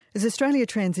As Australia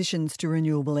transitions to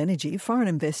renewable energy, foreign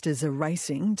investors are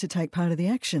racing to take part of the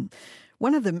action.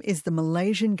 One of them is the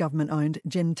Malaysian government-owned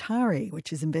Gentari,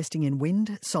 which is investing in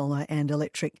wind, solar and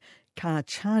electric car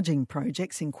charging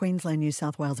projects in Queensland, New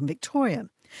South Wales and Victoria.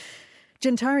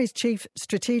 Gentari's Chief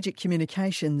Strategic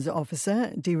Communications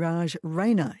Officer, Dheeraj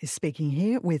Raina, is speaking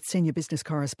here with Senior Business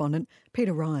Correspondent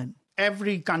Peter Ryan.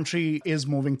 Every country is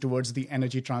moving towards the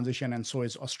energy transition, and so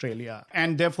is Australia.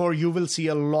 And therefore, you will see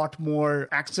a lot more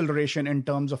acceleration in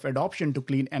terms of adoption to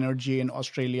clean energy in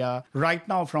Australia. Right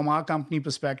now, from our company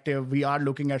perspective, we are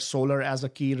looking at solar as a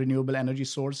key renewable energy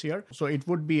source here. So it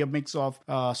would be a mix of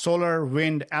solar,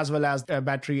 wind, as well as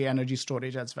battery energy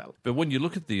storage as well. But when you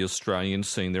look at the Australian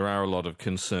scene, there are a lot of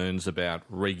concerns about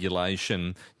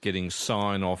regulation, getting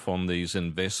sign-off on these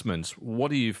investments. What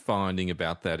are you finding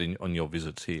about that on your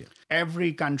visits here?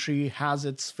 Every country has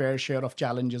its fair share of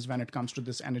challenges when it comes to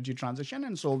this energy transition,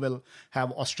 and so will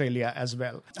have Australia as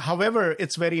well. However,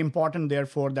 it's very important,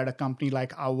 therefore, that a company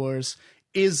like ours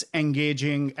is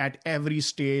engaging at every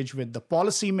stage with the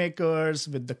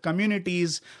policymakers, with the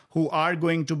communities who are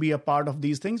going to be a part of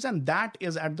these things, and that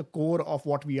is at the core of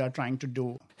what we are trying to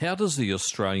do. How does the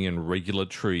Australian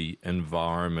regulatory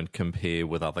environment compare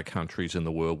with other countries in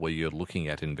the world where you're looking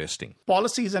at investing?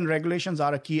 Policies and regulations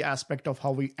are a key aspect of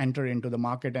how we enter into the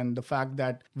market, and the fact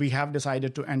that we have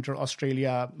decided to enter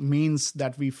Australia means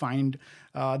that we find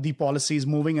the policies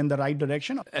moving in the right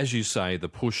direction. As you say, the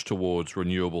push towards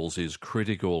renewables is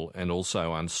critical and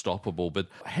also unstoppable, but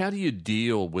how do you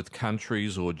deal with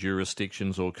countries or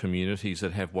jurisdictions or communities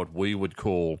that have what we would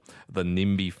call the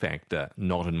NIMBY factor,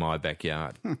 not in my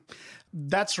backyard?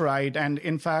 That's right. And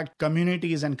in fact,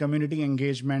 communities and community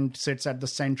engagement sits at the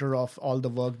center of all the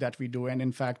work that we do. And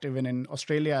in fact, even in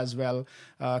Australia as well,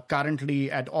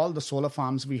 currently at all the solar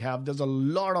farms we have, there's a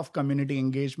lot of community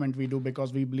engagement we do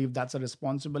because we believe that's a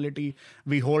responsibility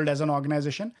we hold as an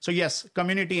organization. So yes,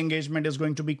 community engagement is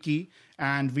going to be key.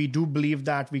 And we do believe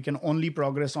that we can only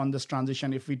progress on this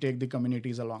transition if we take the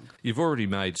communities along. You've already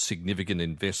made significant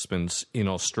investments in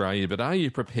Australia, but are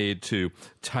you prepared to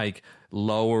take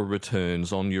lower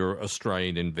returns on your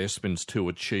Australian investments to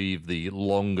achieve the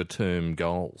longer-term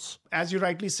goals? As you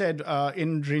rightly said,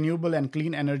 in renewable and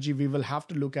clean energy, we will have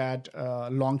to look at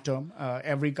long-term.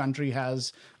 Every country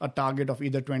has a target of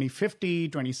either 2050,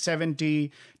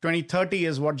 2070, 2030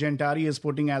 is what Gentari is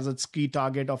putting as its key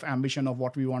target of ambition of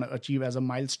what we want to achieve as a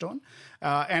milestone.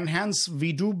 And hence,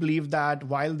 we do believe that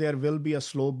while there will be a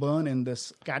slow burn in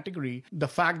this category, the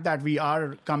fact that we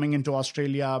are coming into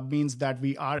Australia means that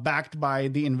we are backed by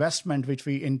the investment which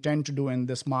we intend to do in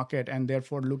this market, and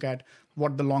therefore look at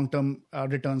what the long-term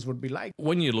returns would be like.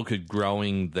 When you look at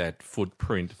growing that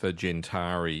footprint for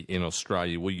Gentari in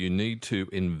Australia, will you need to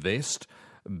invest,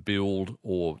 build,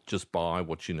 or just buy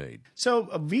what you need?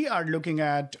 So we are looking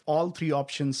at all three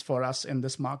options for us in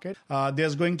this market.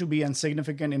 There's going to be a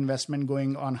significant investment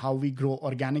going on how we grow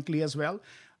organically as well.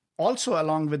 Also,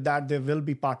 along with that, there will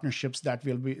be partnerships that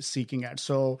we'll be seeking at.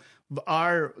 So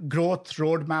our growth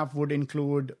roadmap would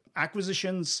include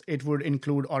acquisitions, it would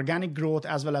include organic growth,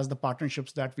 as well as the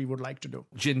partnerships that we would like to do.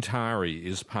 Gentari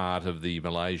is part of the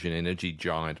Malaysian energy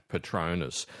giant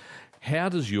Petronas. How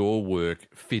does your work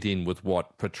fit in with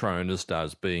what Petronas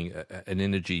does, being an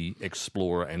energy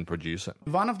explorer and producer?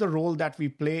 One of the roles that we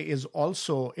play is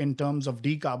also in terms of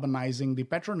decarbonizing the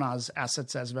Petronas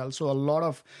assets as well. So a lot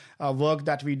of work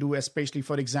that we do, especially,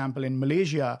 for example, in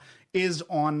Malaysia, is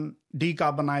on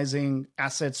decarbonizing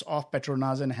assets of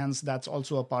Petronas, and hence that's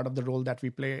also a part of the role that we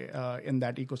play in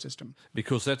that ecosystem.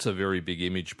 Because that's a very big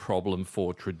image problem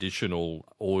for traditional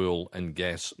oil and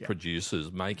gas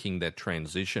producers making that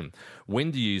transition.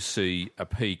 When do you see a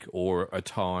peak or a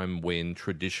time when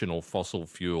traditional fossil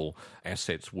fuel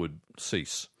assets would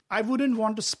cease? I wouldn't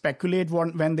want to speculate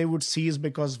when they would cease,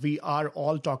 because we are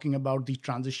all talking about the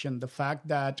transition. The fact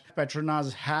that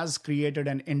Petronas has created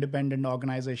an independent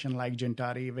organization like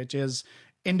Gentari, which is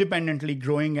independently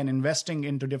growing and investing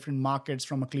into different markets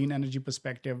from a clean energy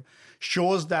perspective,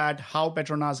 shows that how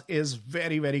Petronas is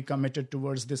very, very committed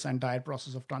towards this entire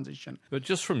process of transition. But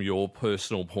just from your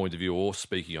personal point of view, or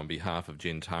speaking on behalf of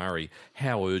Gentari,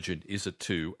 how urgent is it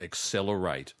to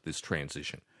accelerate this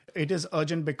transition? It is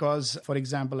urgent because, for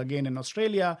example, again, in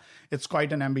Australia, it's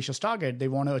quite an ambitious target. They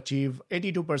want to achieve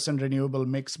 82% renewable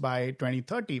mix by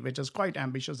 2030, which is quite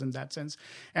ambitious in that sense.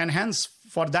 And hence,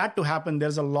 for that to happen,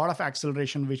 there's a lot of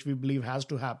acceleration which we believe has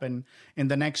to happen in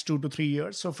the next 2 to 3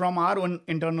 years. So from our own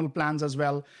internal plans as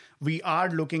well, we are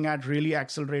looking at really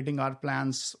accelerating our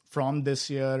plans from this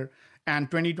year.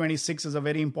 And 2026 is a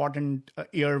very important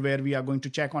year where we are going to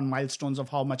check on milestones of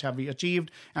how much have we achieved,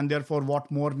 and therefore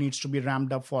what more needs to be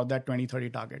ramped up for that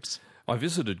 2030 targets. I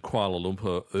visited Kuala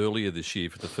Lumpur earlier this year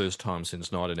for the first time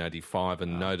since 1985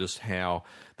 and noticed how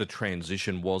the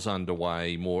transition was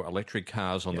underway, more electric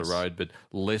cars on the road, but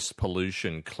less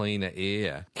pollution, cleaner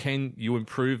air. Can you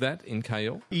improve that in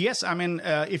KL? Yes, I mean,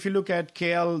 if you look at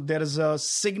KL, there is a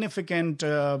significant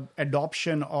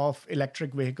adoption of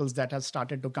electric vehicles that has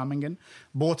started to coming in,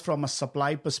 both from a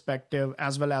supply perspective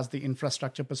as well as the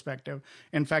infrastructure perspective.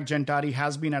 In fact, Gentari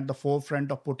has been at the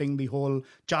forefront of putting the whole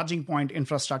charging point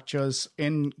infrastructures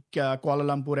in Kuala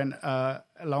Lumpur and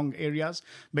along areas,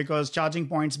 because charging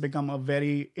points become a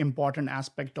very important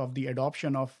aspect of the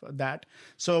adoption of that.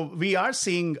 So we are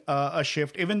seeing a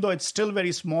shift, even though it's still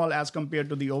very small as compared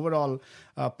to the overall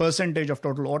percentage of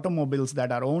total automobiles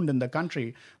that are owned in the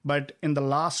country. But in the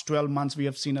last 12 months, we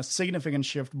have seen a significant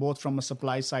shift both from a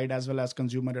supply side as well as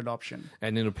consumer adoption.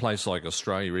 And in a place like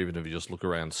Australia, even if you just look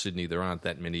around Sydney, there aren't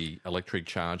that many electric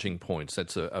charging points.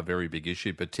 That's a very big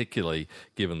issue, particularly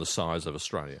given the size of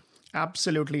Australia.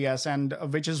 Absolutely, yes. And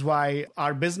which is why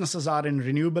our businesses are in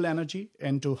renewable energy,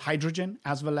 into hydrogen,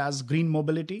 as well as green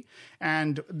mobility.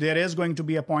 And there is going to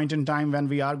be a point in time when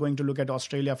we are going to look at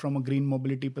Australia from a green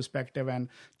mobility perspective, and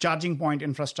charging point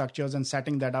infrastructures and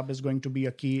setting that up is going to be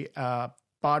a key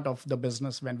part of the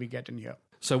business when we get in here.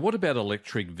 So what about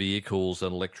electric vehicles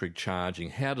and electric charging?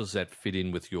 How does that fit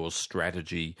in with your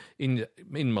strategy in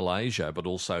Malaysia, but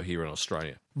also here in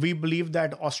Australia? We believe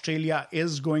that Australia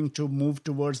is going to move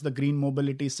towards the green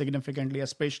mobility significantly,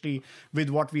 especially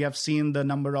with what we have seen, the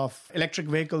number of electric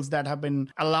vehicles that have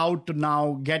been allowed to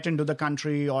now get into the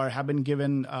country or have been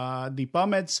given the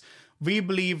permits. We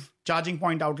believe charging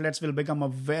point outlets will become a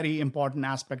very important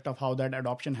aspect of how that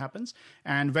adoption happens.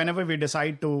 And whenever we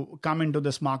decide to come into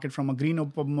this market from a green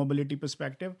mobility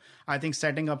perspective, I think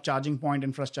setting up charging point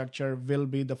infrastructure will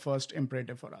be the first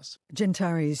imperative for us.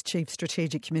 Gentari's Chief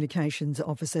Strategic Communications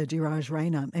Officer, Dheeraj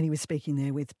Raina, and he was speaking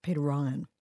there with Peter Ryan.